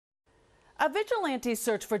A vigilante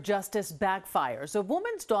search for justice backfires. A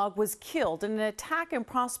woman's dog was killed in an attack in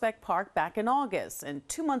Prospect Park back in August. And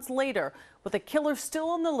 2 months later, with the killer still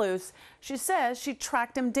on the loose, she says she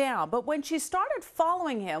tracked him down. But when she started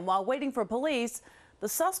following him while waiting for police, the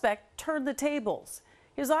suspect turned the tables.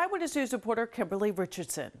 Here's Eyewitness News reporter Kemberly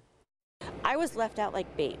Richardson. I was left out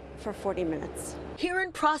like bait for 40 minutes. Here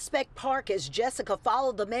in Prospect Park, as Jessica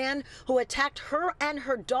followed the man who attacked her and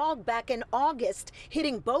her dog back in August,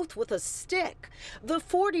 hitting both with a stick. The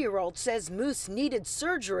 40-year-old says Moose needed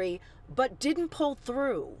surgery, but didn't pull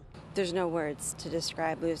through. There's no words to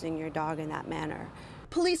describe losing your dog in that manner.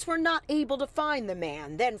 Police were not able to find the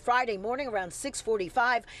man. Then Friday morning around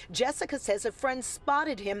 6:45, Jessica says a friend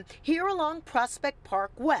spotted him here along Prospect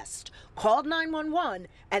Park West, called 911,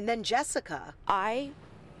 and then Jessica. I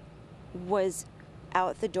was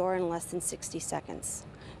out the door in less than 60 seconds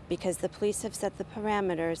because the police have set the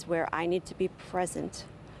parameters where I need to be present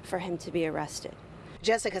for him to be arrested.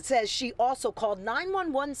 Jessica says she also called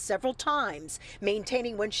 911 several times,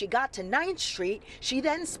 maintaining when she got to 9th Street, she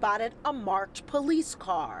then spotted a marked police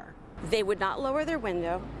car. They would not lower their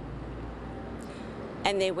window,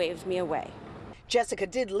 and they waved me away. Jessica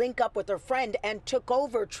did link up with her friend and took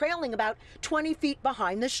over, trailing about 20 feet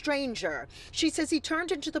behind the stranger. She says he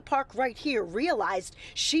turned into the park right here, realized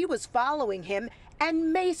she was following him,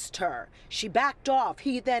 and maced her. She backed off.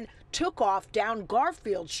 He then took off down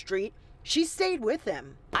Garfield Street. She stayed with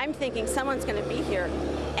him. I'm thinking someone's going to be here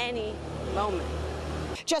any moment.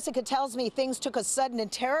 Jessica tells me things took a sudden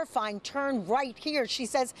and terrifying turn right here. She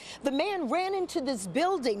says the man ran into this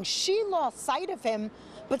building. She lost sight of him,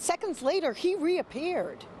 but seconds later he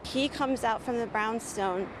reappeared. He comes out from the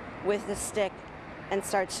brownstone with the stick and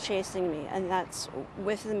starts chasing me, and that's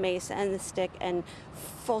with the mace and the stick and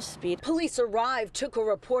full speed. Police arrived, took a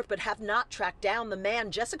report, but have not tracked down the man.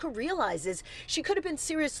 Jessica realizes she could have been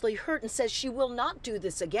seriously hurt and says she will not do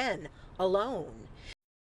this again alone.